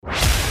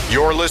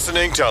You're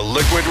listening to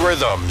Liquid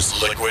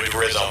Rhythms. Liquid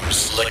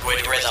Rhythms.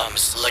 Liquid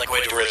Rhythms.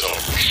 Liquid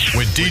Rhythms.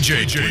 With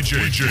DJ Kenn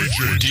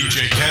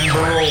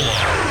Burrola.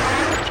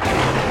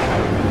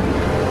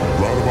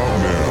 Right about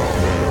now,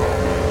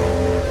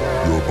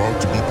 you're about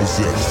to be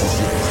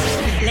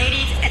possessed.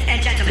 Ladies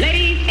and gentlemen.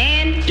 Ladies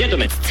and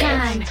gentlemen. It's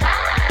time. Put your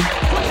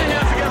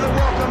hands together,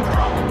 welcome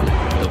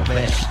the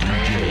best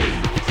DJ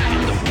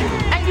in the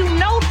world. And you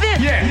know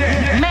this,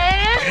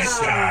 man. This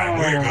time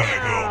we're gonna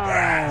go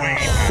back.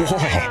 Whoa,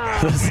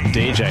 this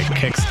DJ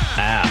kicks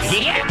ass.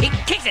 Yeah, he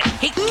kicks it.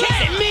 He kicks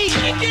it. Me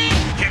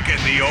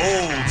Kicking the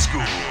old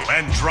school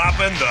and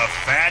dropping the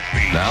fat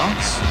beat. Now,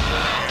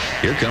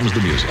 here comes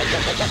the music.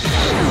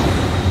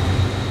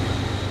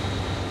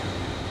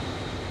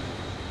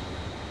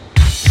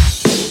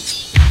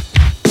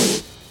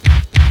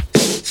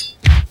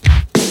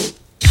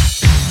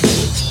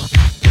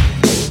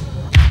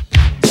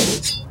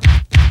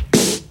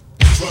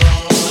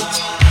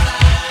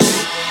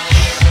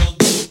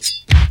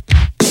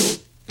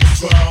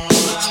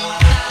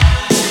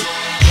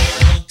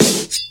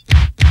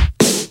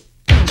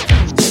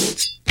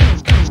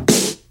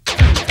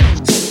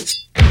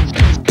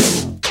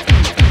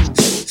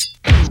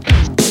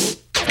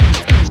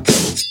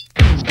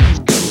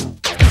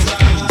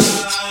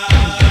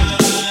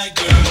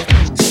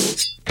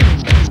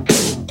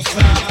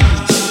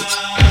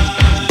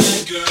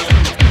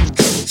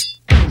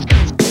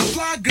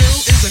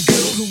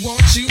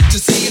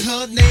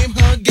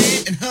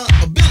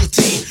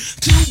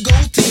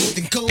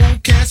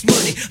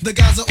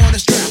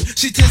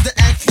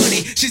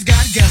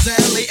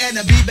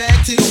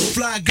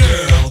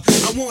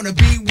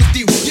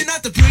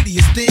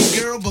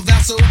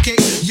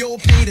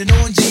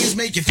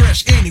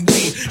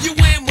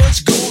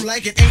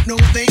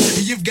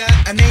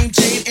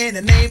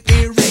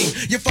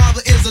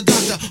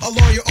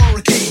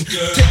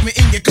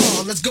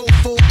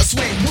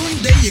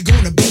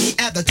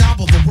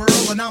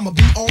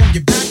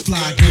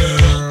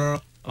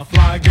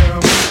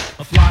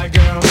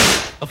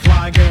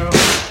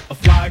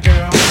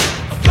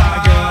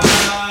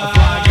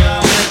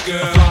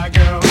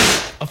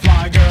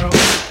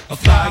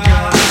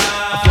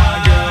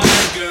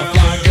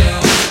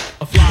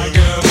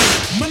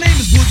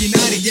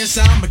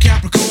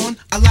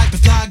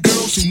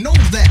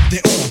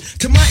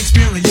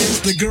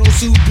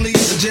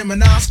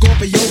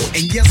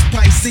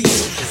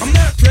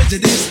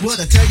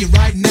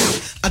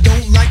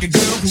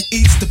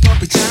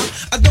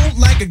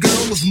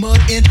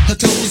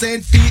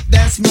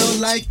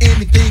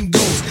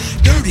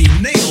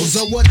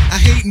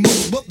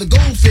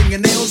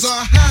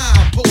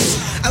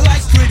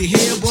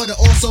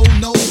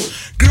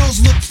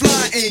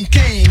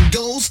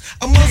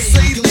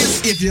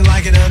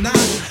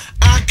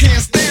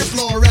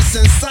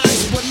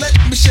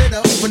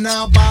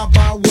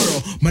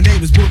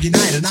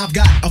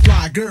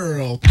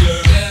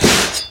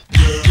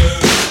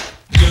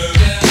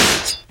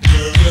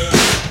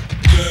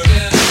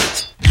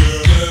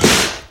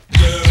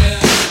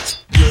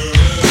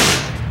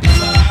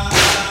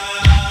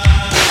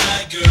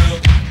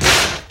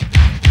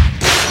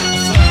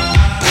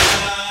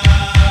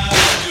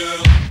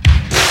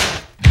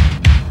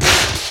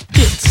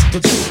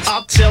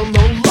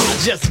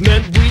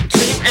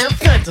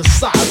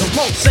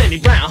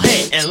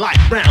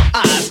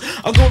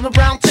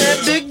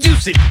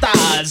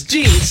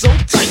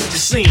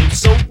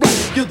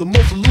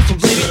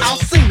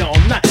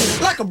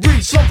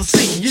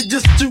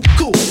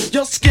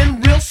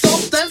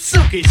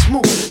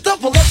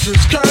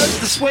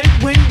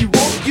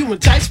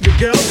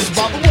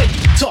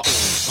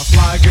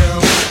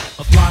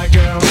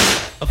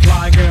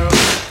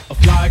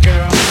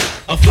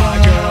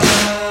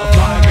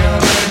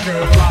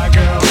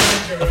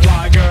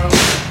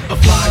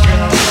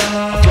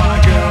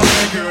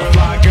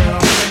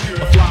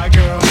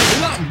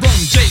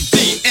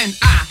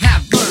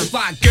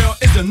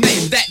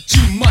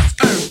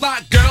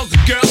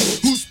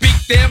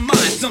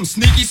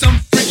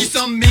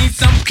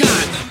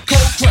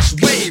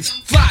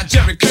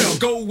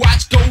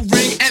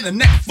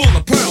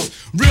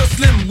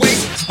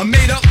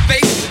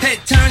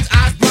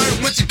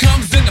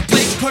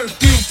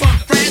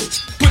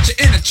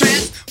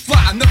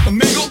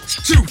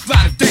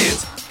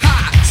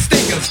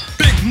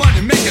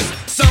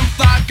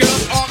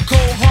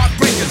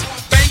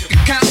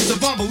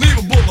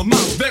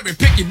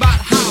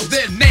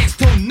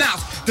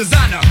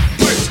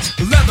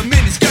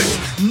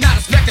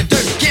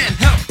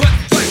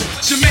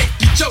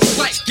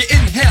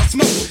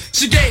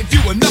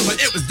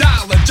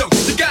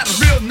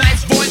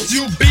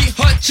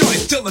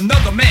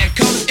 Another man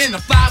comes in a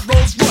 5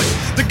 Rolls Royce.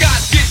 The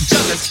guys get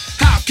jealous.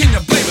 How can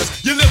you blame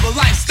us? You live a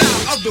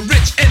lifestyle of the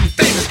rich and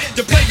famous.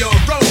 You play your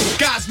role,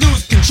 guys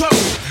lose control.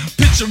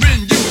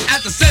 Picturing you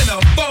at the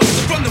center fold.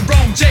 So from the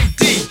Rome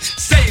JD,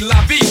 say la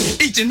vie.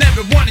 Each and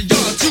every one of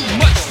y'all are too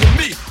much for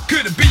me.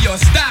 Could it be your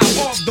style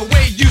or the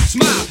way you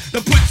smile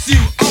that puts you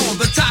on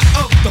the top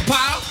of the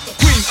pile?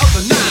 Queen of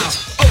the Nile,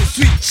 oh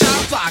sweet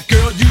child, fly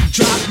girl, you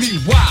drive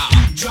me wild.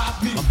 You drive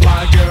me a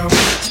fly girl.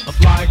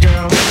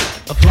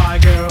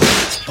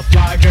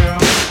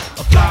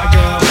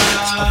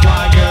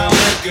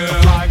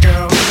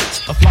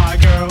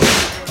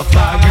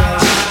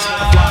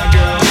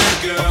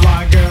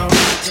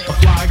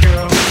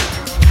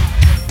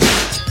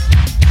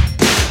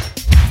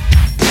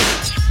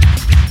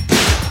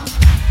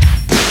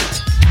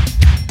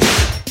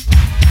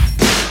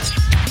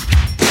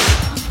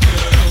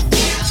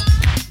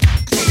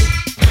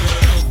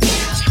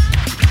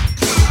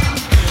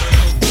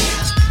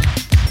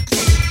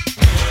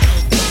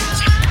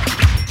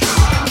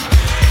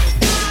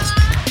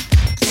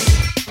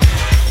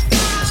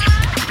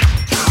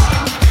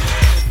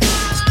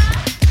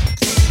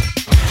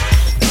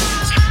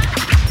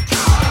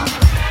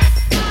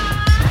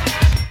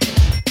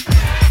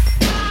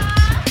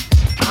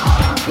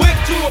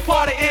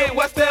 party in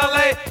West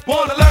LA.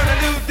 Wanna learn a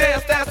new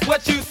dance, that's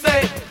what you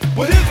say.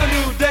 Well, here's a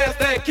new dance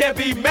that can't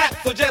be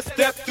matched, so just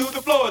step to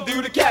the floor and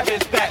do the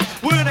cabbage patch.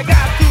 When I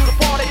got to the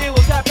party, it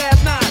was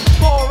 9:30.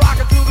 For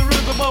rockin' to the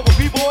rhythm of a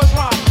B-boy's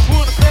rhyme.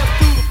 When I stepped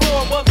to the floor,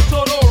 was a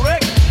total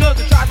wreck, cause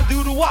I tried to do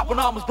the wop and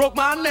almost broke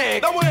my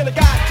neck. Now when I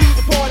got to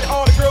the party,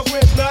 all the girls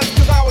went nuts,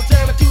 cause I was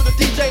jamming to the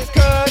DJ's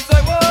cut.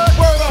 Say what?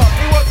 Word up,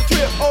 it was a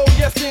trip, oh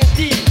yes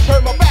indeed.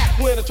 Hurt my back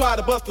when I tried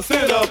to bust the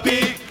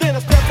centipede. Then I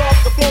stepped off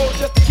the floor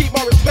just to keep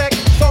my respect.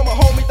 Saw my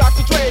homie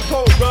Dr. Dre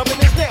cold rubbing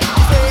his neck.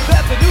 He said,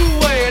 that's a new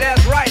way,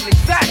 that's right and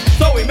exact.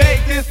 So we made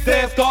this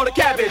dance called a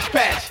cabbage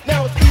patch.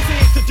 Now it's easy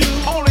to do,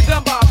 only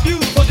done by a few.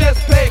 So just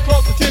pay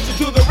close attention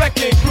to the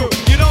Wrecking Crew.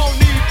 You don't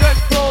need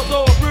fresh clothes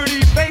or a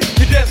pretty face.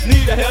 You just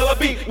need a hella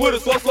beat with a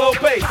slow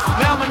pace.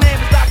 Now my name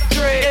is Dr.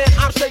 Dre and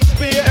I'm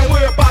Shakespeare, and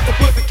we're about to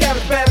put the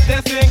cabbage patch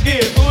dance in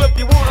gear. So if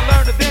you wanna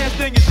learn the dance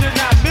thing, you should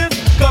not miss,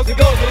 cause it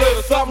goes a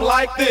little something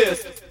like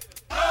this.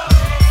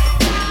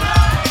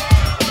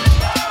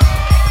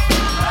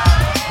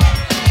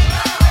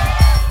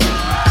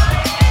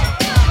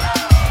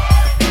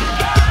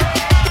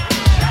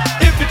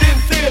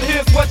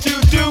 What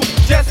you do,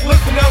 just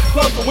listen up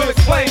close and we'll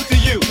explain to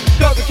you.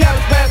 Cause the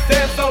cabbage patch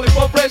dance only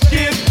for fresh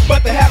kids,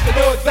 but they have to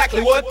know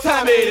exactly what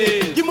time it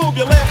is. You move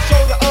your left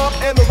shoulder up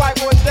and the right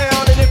one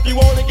down, and if you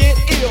wanna get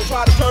ill,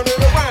 try to turn it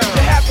around.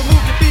 You have to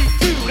move your feet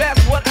too,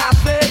 that's what I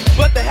said,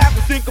 but they have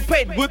to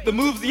syncopate with the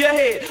moves of your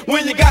head.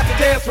 When you got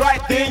the dance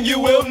right, then you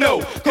will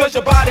know, cause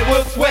your body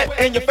will sweat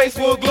and your face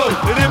will glow.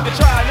 And if you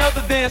try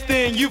another dance,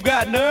 then you've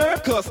got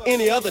nerve, cause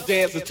any other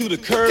dance is to the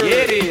curve.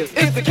 Yeah, it is.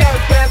 It's the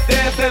cabbage patch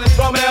dance and it's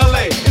from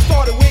LA. It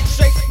started with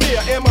Shakespeare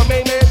and my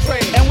main man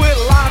Trey. And with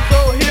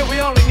Alonzo here, we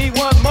only need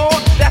one more.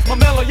 That's my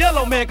mellow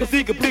yellow man, cause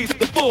he completes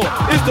the four.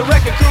 It's the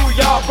Wrecking Crew,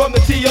 y'all, from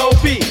the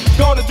T.O.P.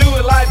 Gonna do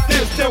it like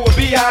this till we're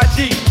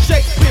B.I.G.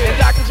 Shakespeare and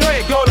Dr.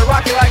 Dre gonna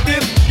rock it like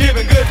this,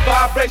 giving good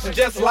vibration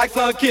just like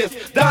Sun Kiss.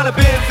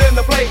 Donovan's in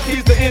the place,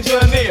 he's the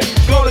engineer.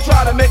 Gonna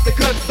try to make the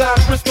cut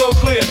sound crystal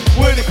clear.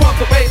 When he pumps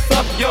the bass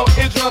up, your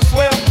eardrum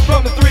swell.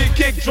 From the 3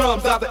 kick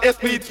drums out the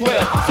SP12.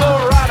 So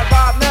right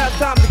about now, it's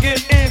time to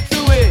get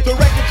into it. The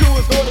Wrecking Crew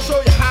is gonna show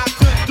you how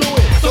to do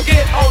it. So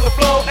get on the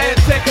floor and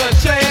take a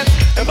chance,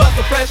 and bust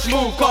a fresh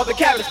move called the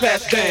cabbage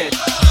patch dance.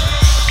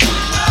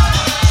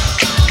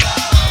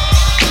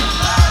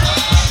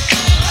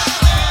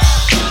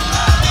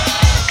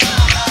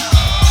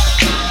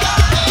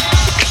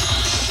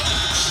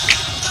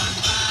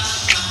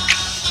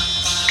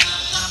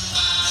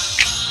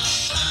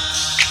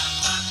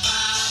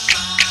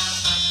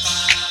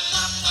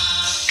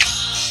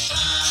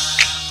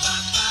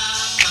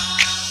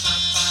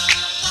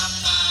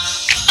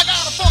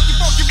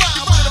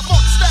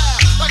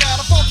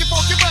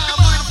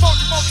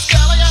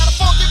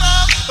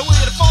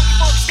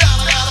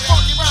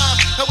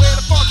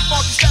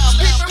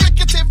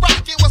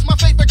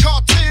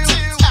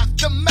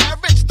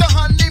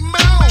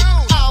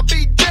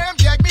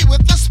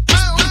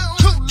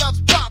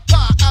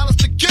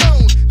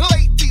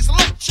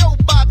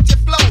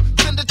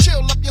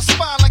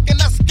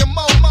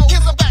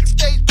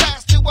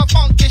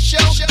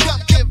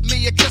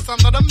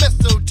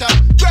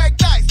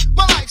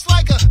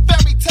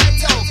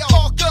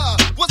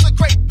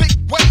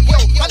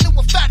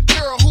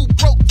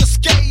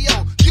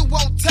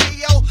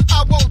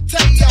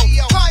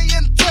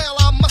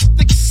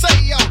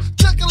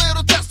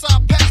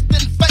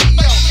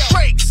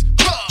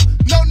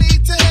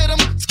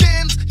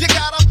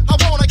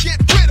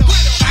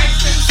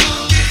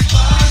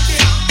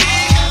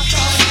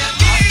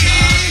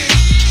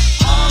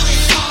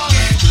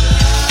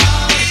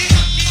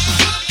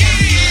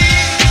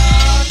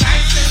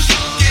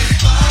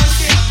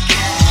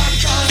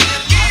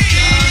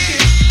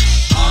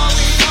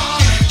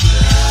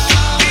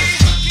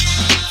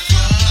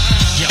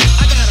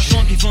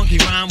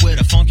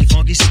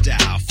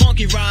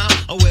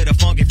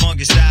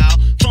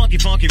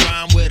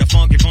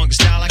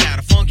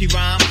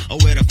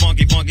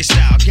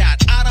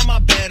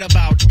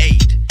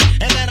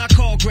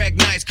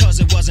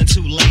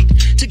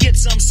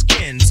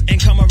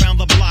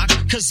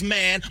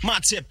 My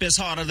tip is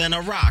harder than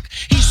a rock.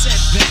 He said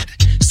bet,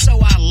 so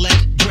I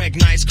let Greg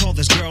Nice call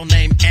this girl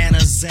named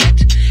Aniad.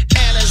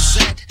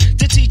 Aniad,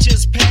 the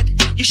teacher's pet.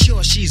 You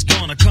sure she's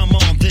gonna come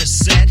on this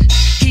set?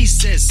 He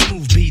says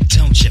smooth beat,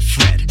 don't you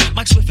fret.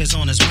 Mike Swift is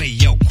on his way,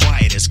 yo,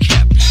 quiet as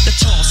kept. The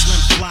tall,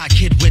 slim, fly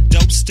kid with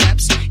dope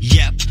steps.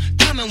 Yep,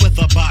 coming with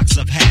a box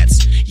of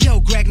hats. Yo,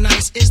 Greg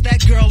Nice, is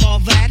that girl all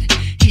that?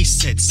 He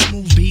said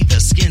smooth beat, the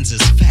skins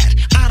is fat.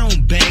 I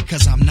don't beg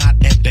cause I'm not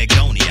at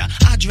Begonia.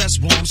 I dress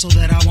warm so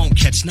that I won't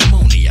catch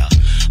pneumonia.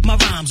 My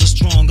rhymes are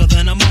stronger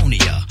than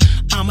ammonia.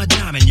 I'm a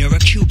diamond, you're a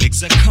cubic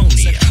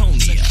zirconia.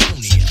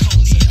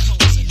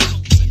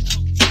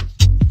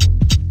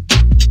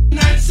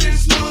 Nice and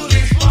smooth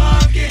and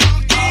funky.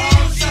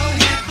 Oh, so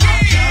hip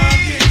hop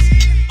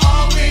junkies.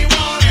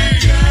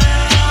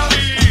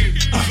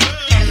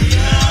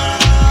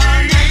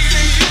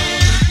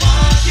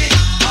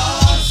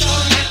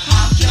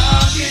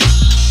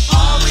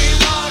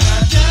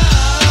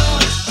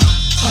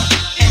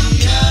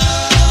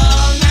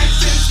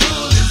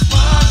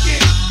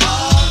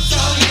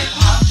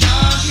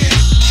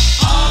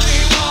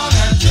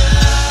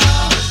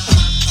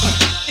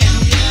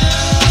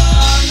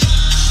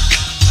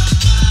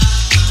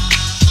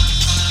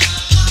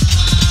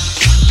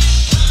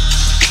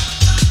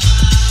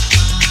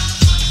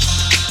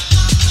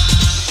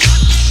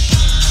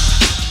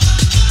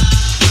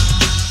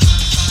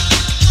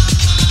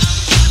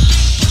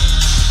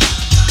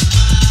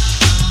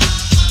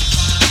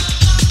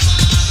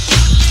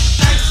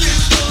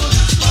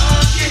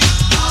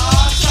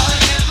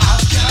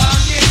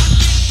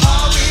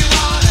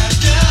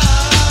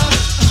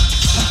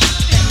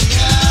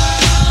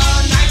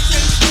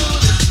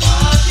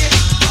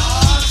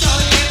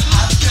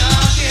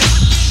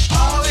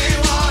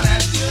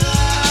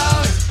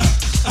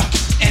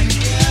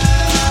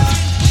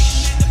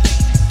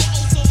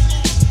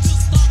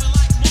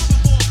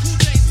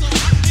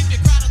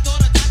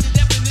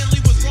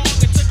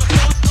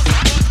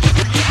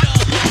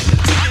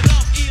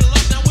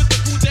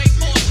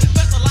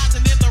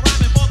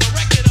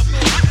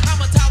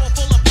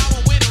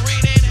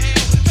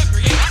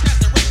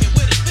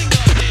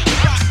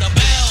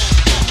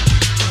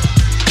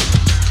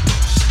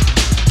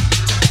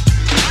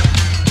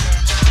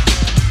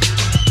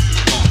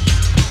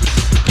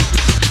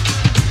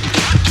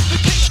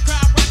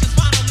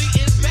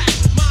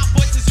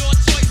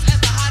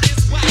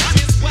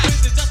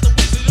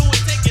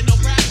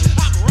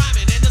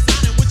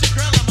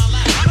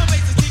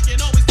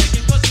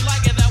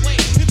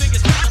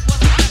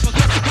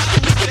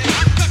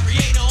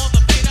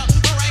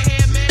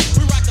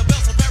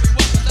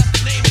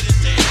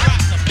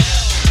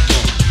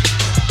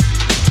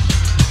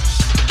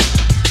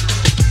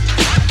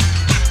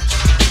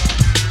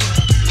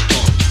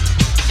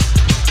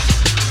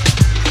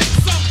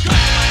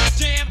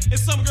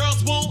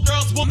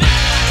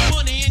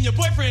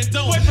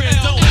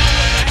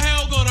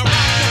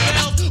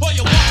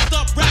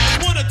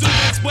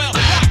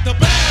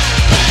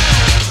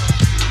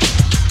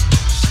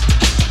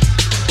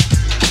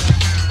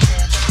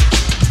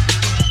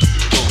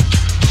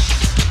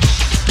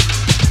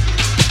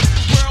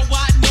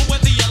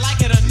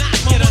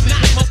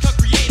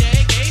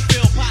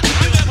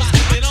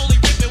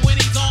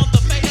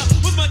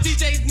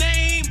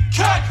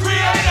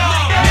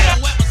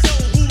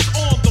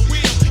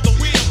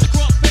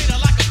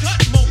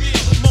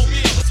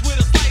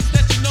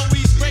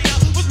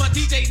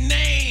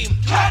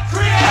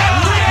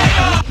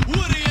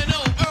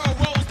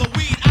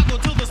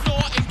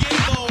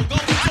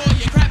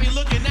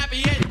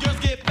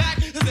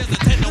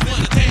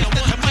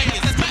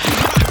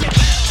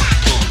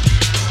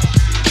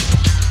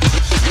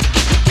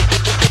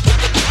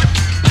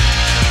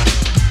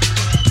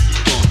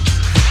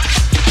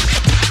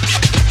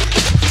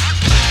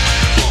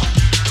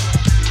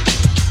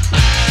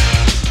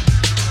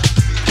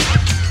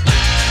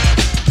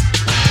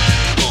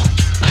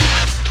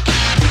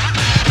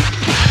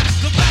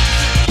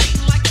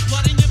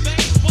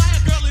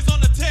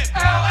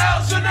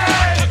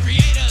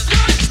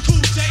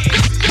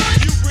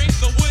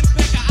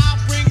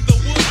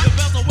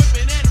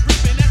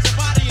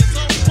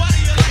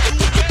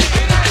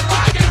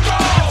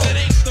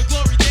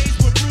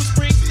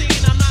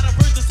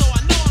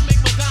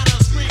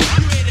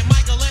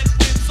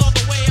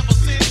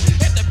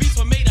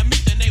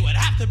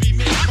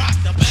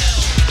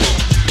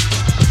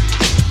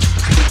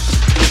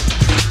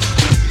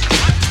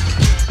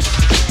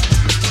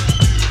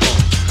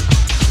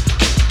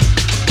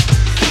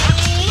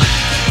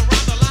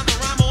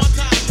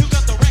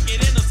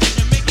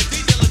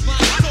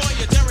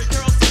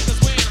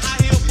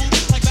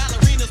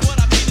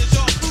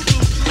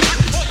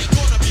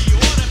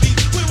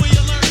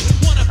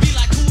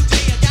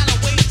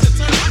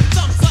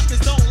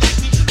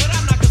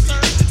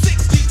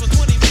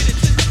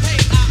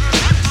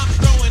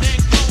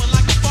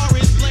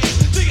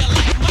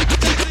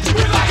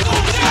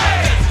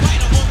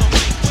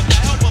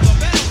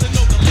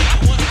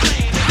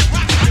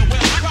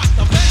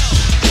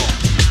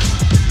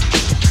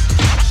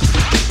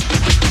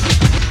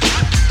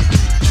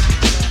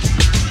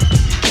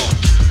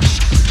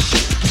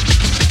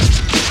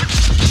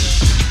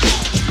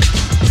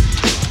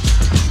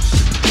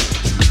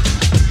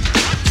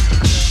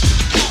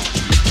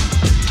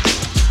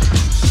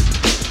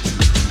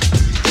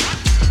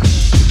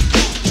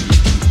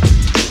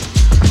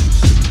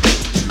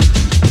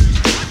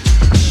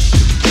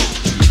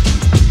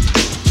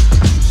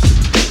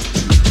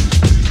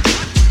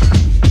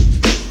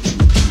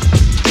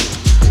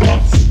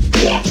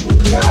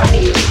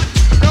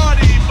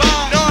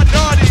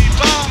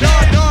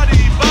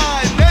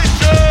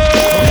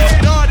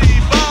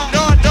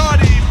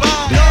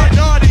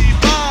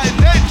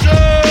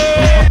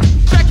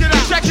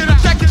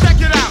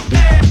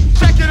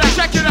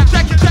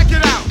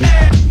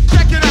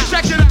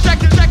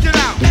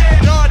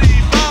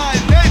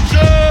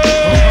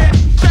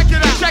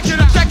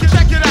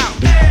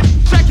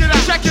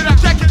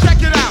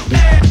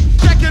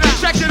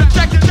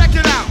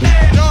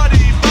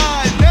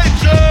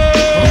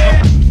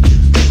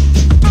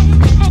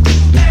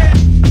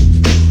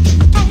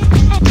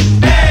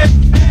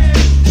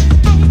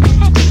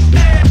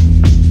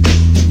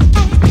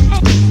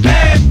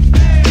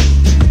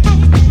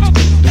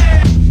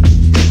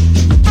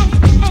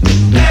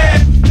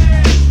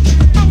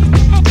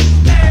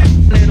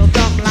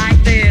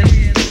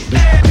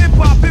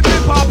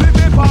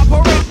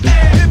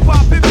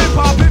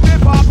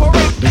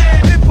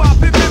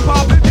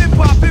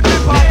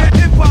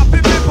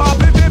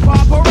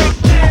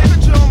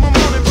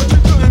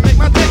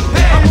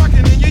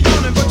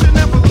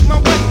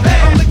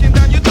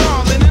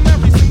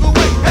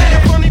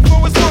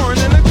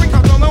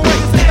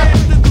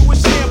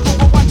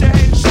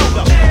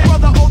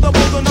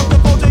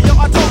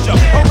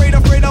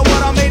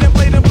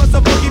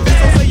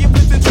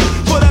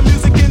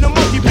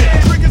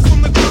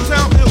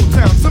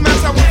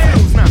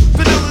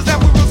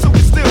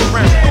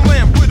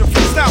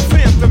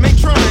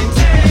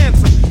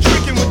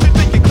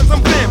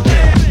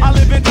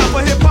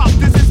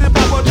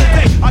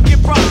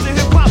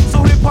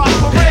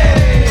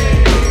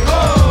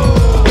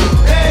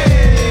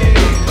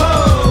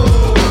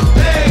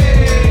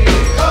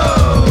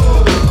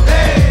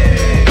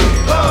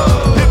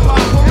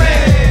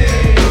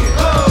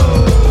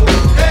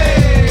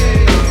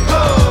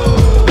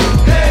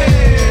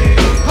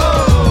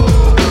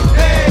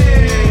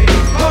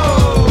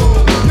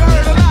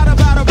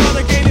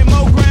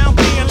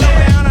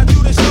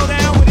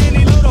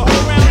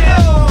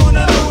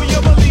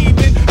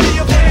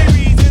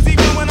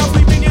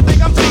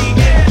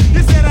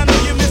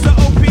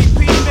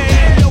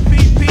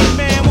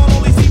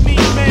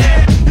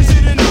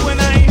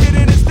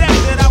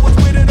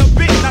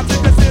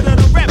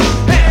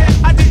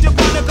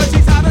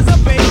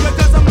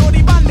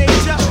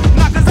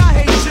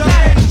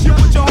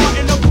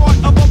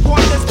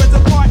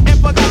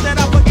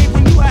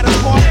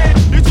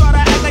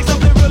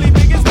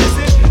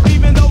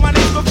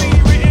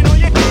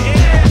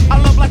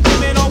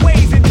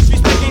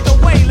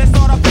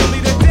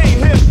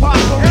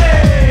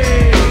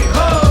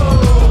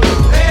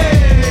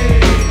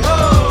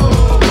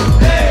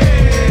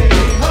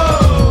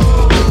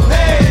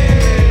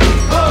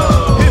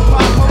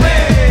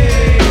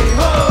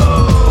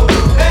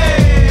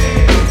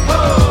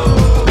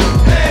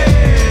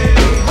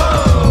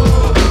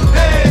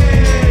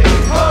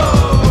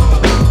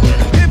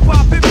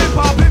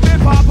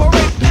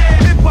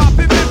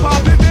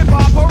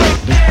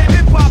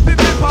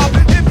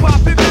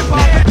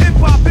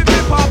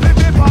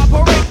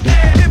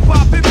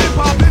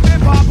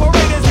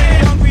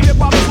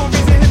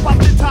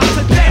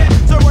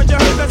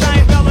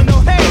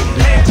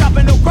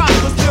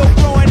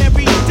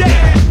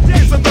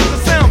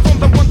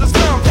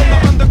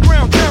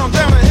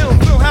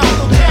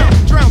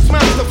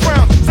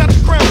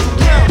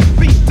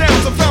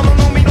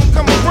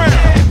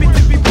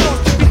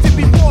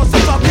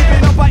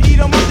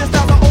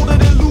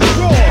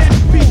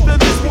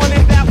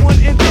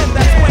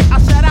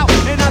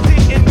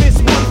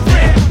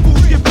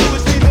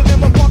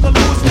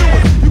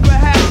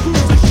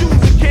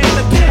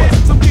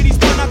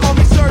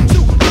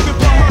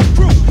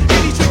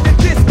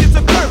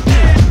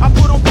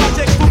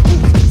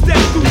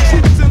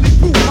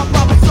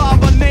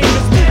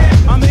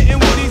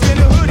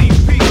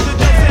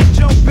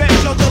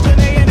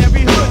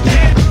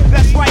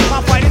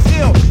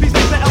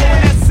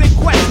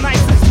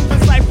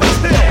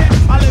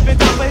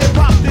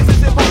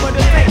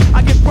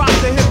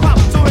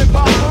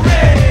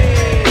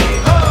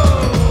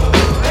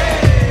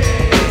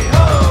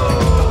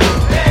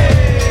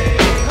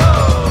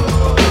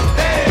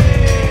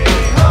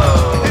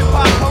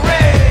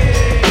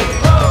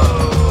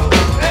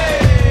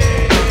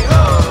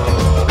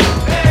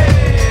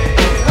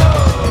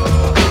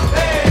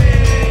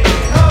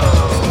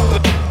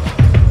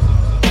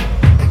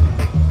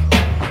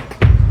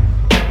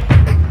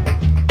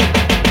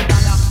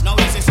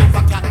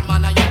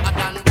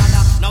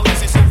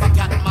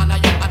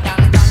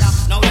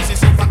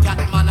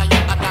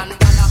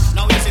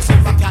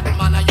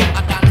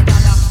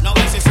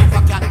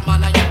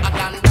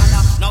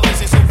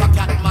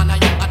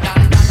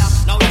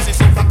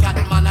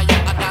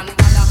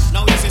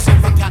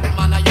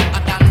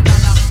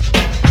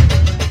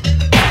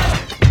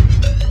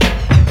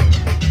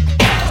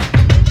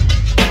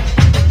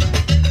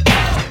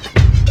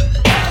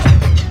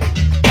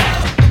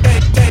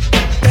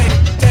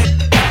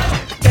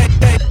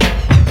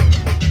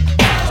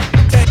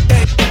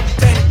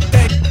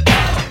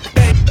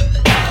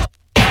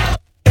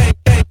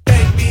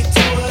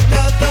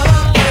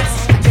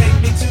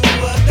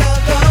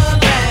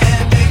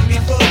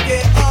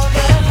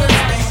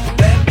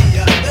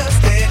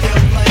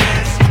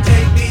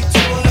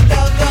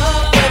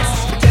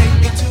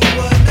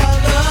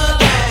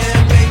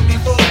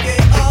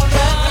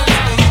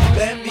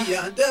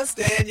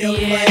 your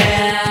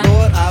plan.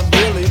 Lord, I've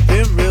really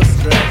been real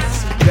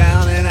stressed,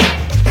 down and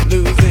out,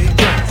 losing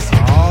ground.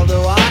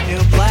 Although I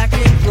am black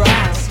and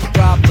brown,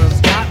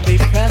 problems got me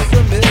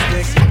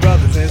pessimistic.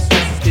 Brothers and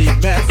sisters keep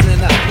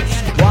messing up.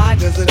 Why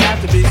does it have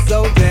to be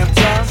so damn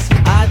tough?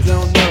 I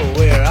don't know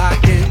where I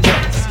can go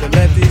to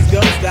let these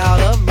ghosts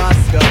out of my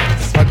skull.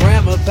 My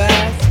grandma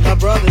passed, my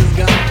brother's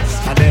gone.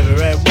 I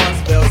never at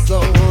once felt so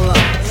alone.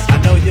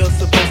 I know you're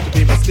supposed to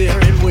be my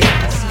steering wheel,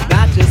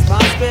 not just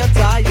my spare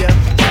tire.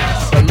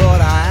 But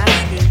Lord, I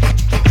ask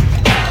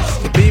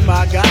you to be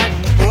my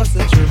guiding force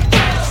and truth.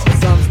 For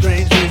some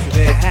strange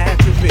reason it had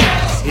to be.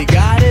 He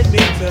guided me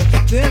to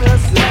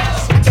Tennessee.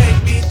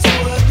 Take me to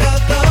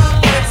another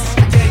place.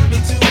 Take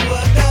me to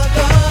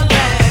another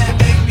land.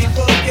 Make me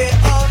forget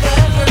all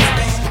that hurts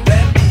me.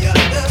 Let me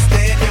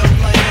understand your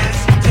plan.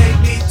 Take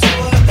me to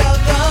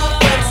another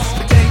place.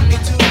 Take me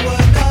to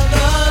another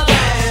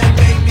land.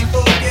 Make me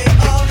forget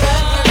all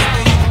that hurts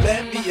me.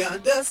 Let me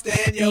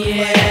understand your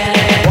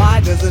plan. Why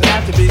does it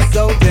have to be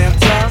so damn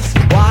tough?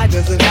 Why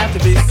does it have to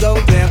be so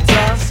damn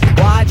tough?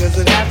 Why does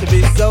it have to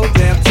be so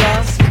damn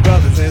tough?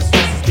 Brothers and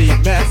sisters keep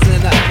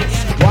messing up.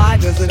 Why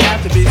does it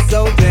have to be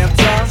so damn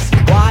tough?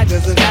 Why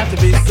does it have to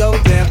be so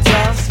damn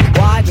tough?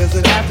 Why does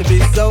it have to be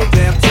so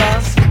damn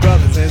tough?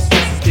 Brothers and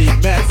sisters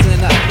keep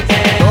messing up.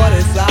 Lord,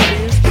 it's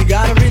obvious we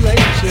got a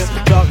relationship,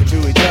 talking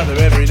to each other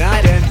every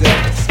night and day.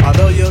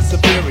 Although you're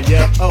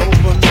superior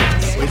over me,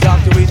 we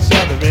talk to each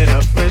other in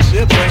a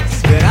friendship way.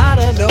 Then out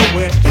of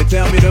nowhere, you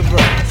tell me to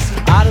break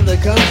out of the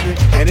country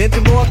and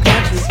into more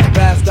countries,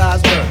 past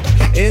Osborne,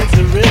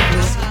 into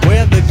Richmond,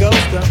 where the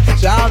ghost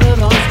of childhood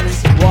haunts me.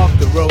 Walk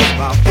the roads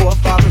my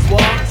forefathers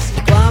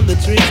walked, climb the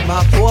trees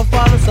my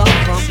forefathers hung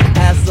from.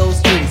 Ask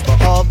those trees for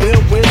all their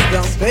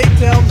wisdom. They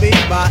tell me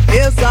my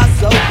ears are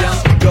so young.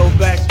 Go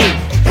back to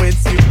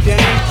whence you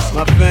came,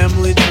 my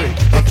family tree,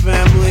 my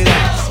family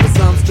name. For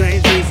some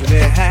strange reason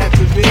it had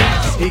to be.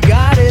 He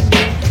guided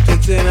me to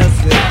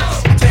Tennessee.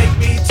 Take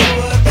me to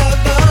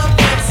another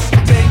place.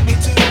 Take me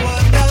to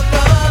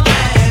another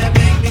land.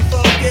 Make me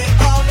forget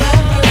all that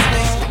hurts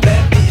me.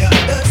 Let me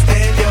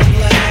understand your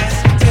plan.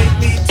 Take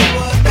me to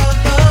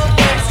another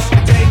place.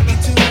 Take me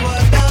to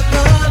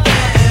another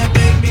land.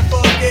 Make me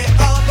forget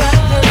all that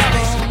hurts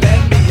me.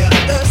 Let me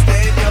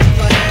understand your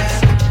plan.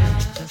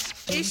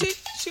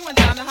 She went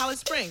down to Holly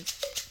Springs.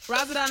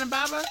 Razadon and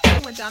Baba, they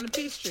went down to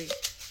Peachtree.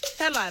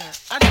 Headliner,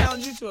 I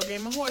challenge you to a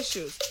game of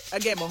horseshoes. A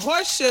game of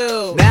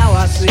horseshoes. Now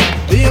I see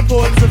the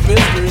importance of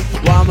history.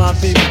 Why my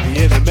people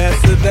be in the mess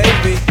that they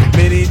be.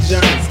 Many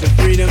journeys to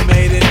freedom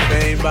made in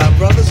fame by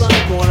brothers on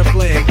the corner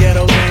playing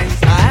ghetto games.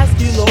 I ask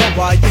you, Lord,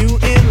 why you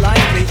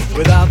enlighten me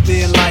without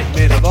the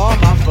enlightenment of all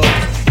my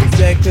folks. You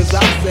said cause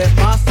I set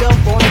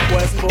myself on a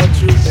quest for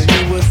truth, and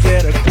you was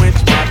there to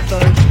quench my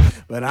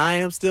thirst. But I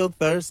am still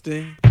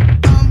thirsty.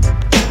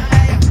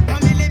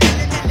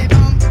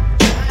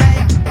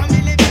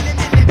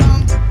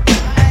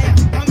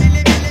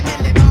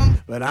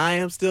 But I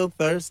am still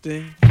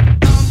thirsty.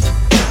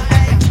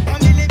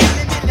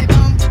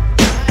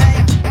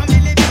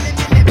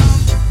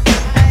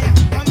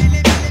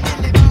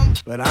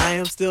 But I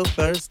am still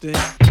thirsty.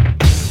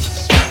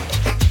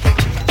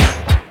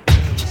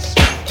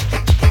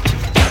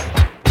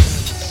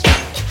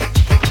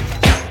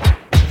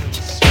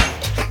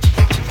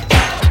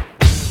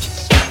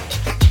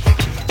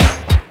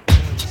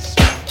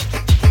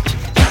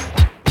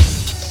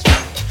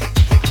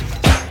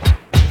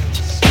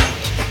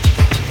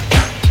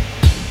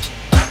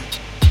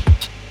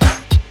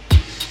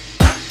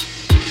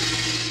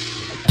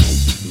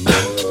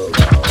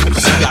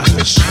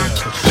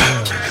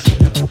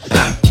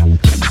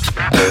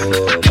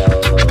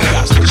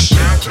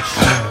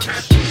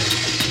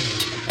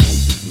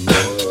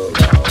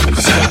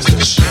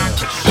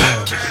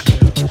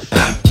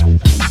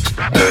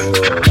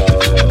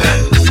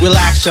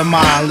 Relax your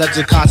mind, let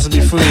your conscience be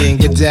free and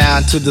get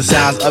down to the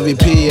sounds of your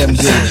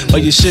PMD.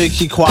 But you should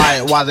keep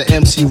quiet while the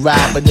MC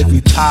rap. But if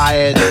you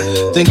tired,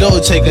 then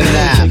go take a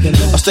nap.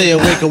 Or stay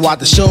awake and watch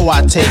the show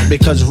I take,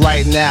 because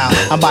right now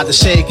I'm about to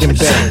shake and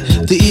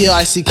bake. The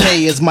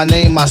E-I-C-K is my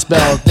name I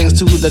spell. Thanks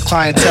to the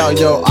clientele,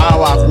 yo, I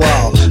rock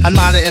well. I'm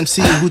not an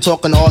MC who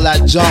talking all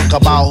that junk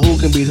about who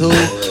can beat who.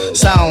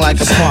 Sound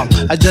like a punk.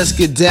 I just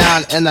get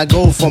down and I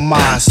go for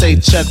mine. Say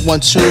check 1,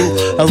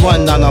 2 and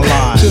run down the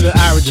line. To the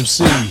average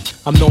MC,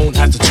 I'm known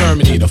as the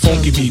Terminator,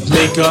 funky beat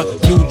maker,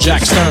 New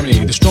Jack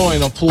exterminator,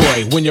 destroying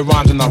employ when your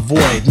rhymes are not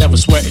void. Never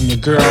sweating your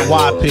girl,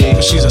 YP,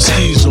 cause she's a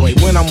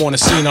schizoid. When I'm on the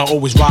scene, I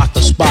always rock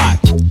the spot.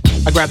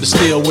 I grab the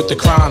steel with the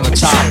crown on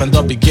top. In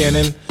the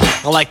beginning,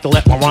 I like to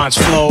let my rhymes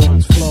flow.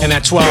 And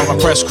at 12, I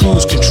press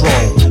cruise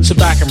control. Sit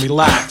back and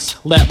relax,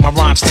 let my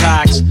rhymes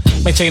tax.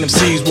 Maintain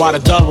MCs while the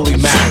doubly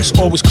max.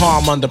 Always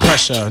calm under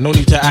pressure, no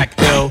need to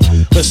act ill.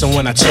 Listen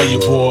when I tell you,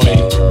 boy,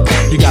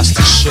 you got to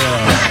chill.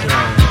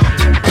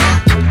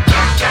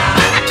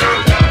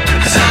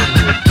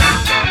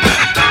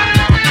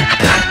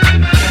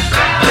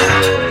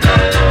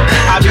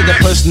 The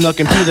person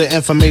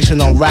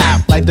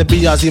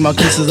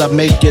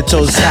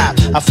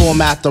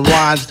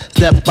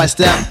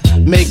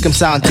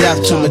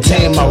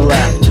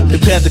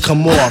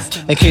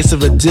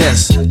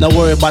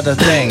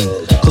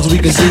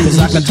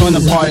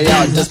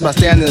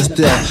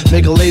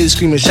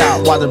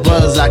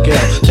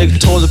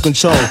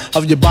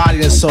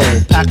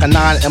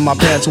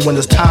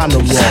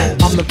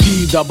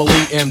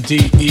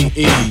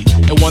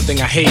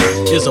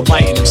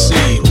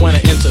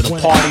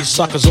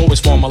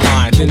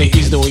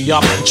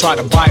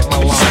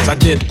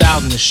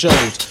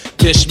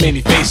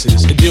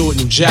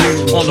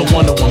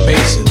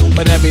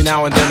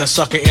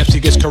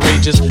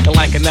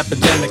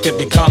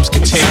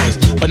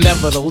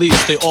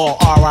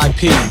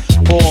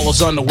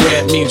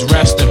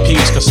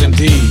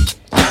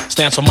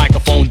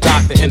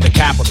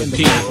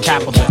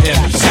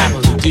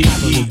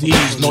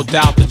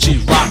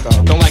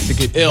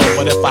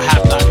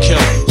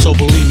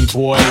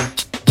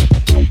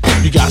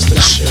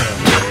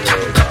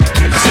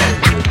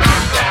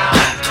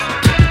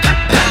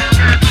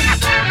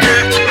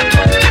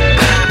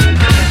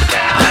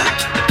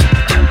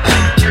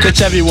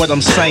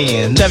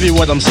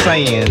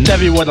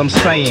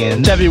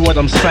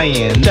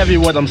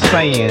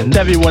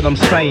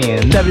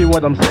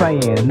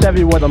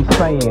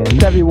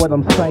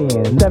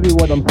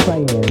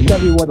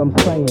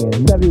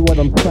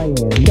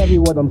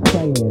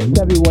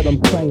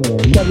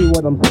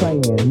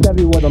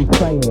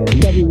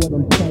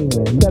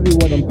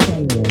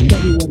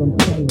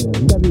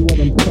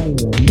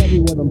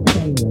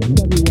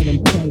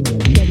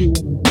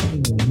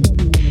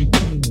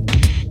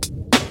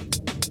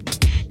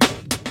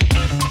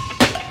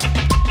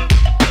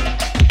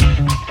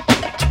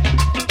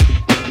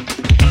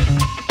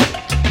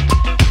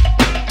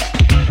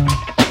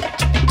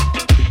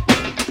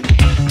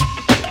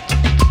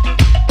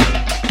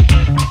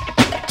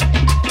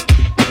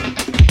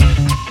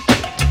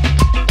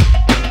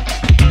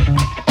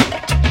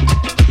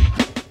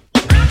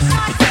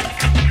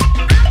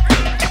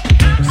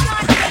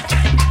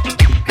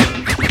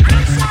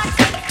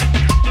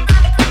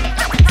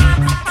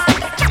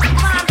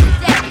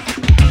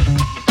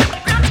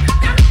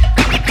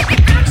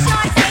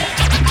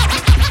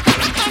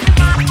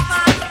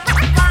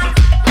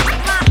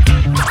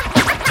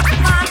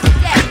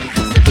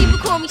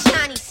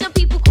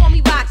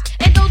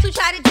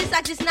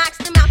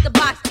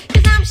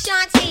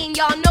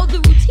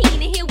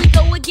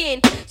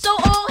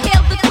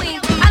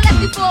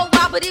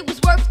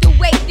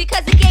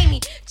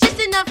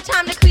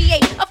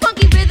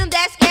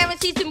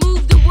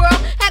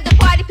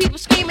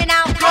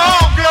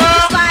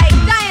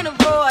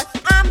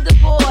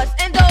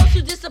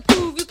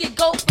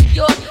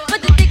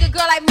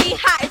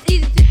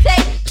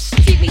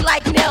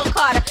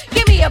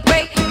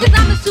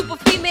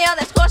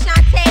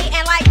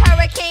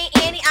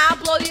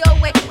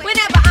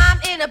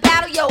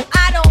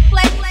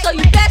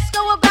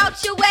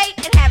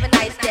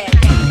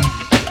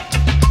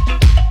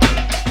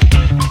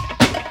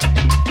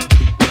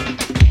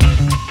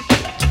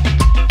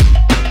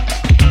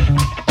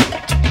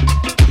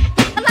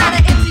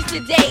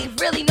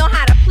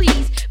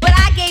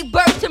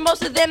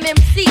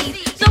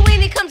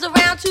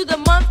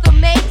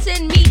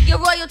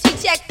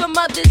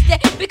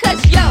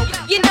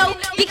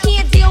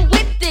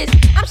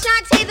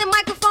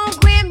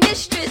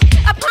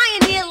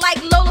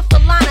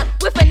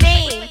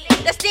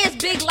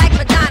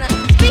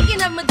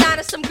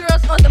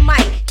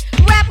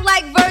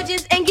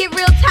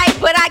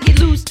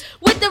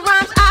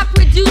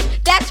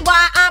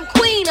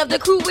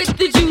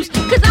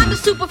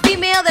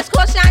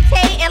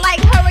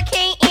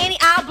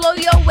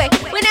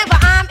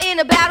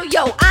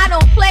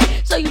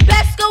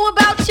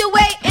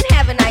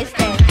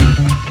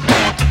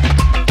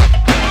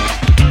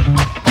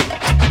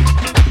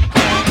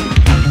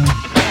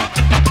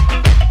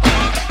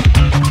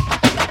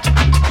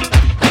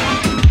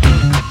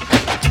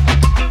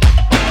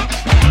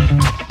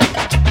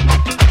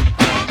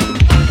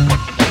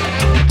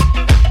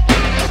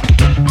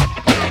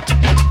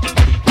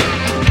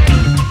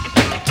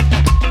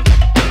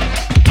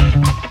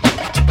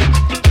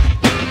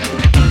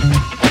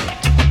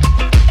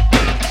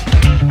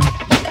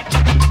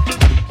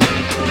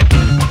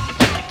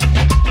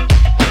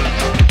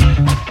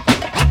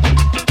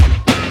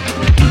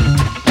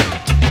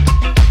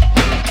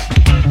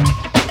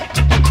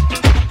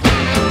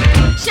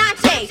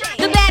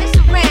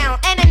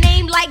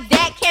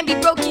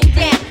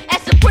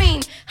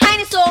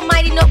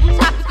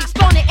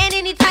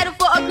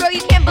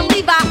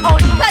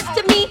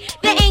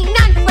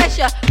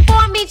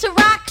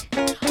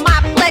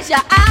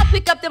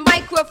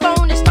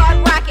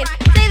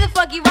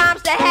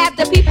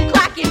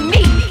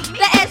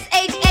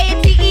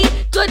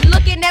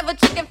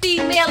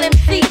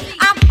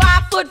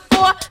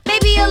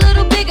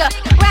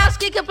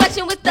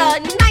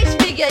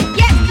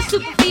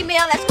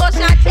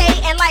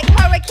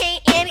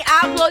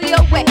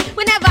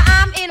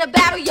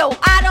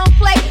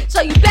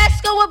So you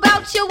best go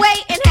about your way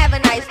and have a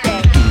nice day.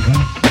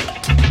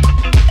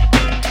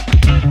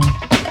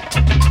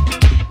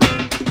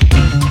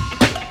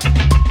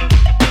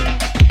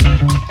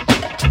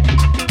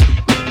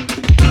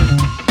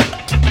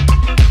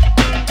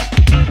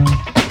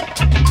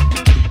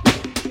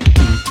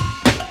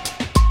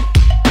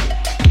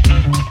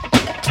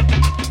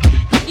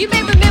 You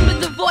may remember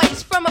the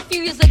voice from a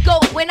few years ago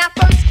when I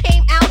first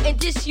came out in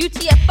this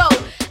UTFO.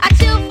 I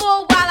chilled for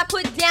a while, I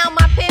put down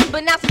my pen,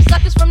 but now some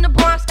suckers from the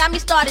Bronx got me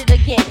started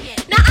again.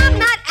 Now I'm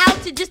not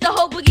out to just a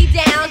whole boogie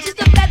down, just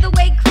a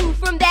featherweight crew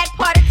from that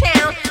part of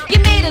town. You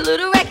made a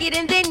little record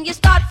and then you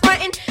start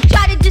frontin',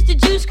 try to just a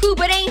juice crew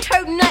but ain't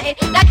heard nothing.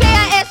 Now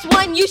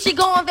KIS1, you should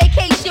go on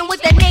vacation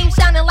with the name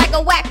sounding like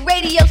a whack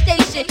radio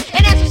station.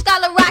 And as for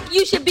style of rock,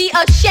 you should be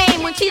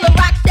ashamed. When Tila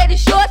Rock said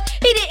it's yours,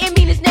 he didn't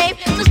mean his name.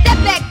 So step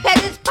back,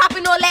 peasants,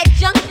 popping all that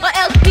junk, or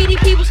else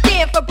BDP will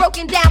stand for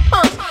broken down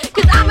punks.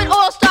 Cause I'm an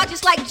all-star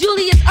just like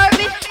Julius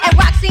Erving, and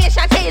Roxanne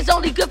Shantae is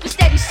only good for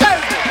steady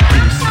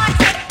serving.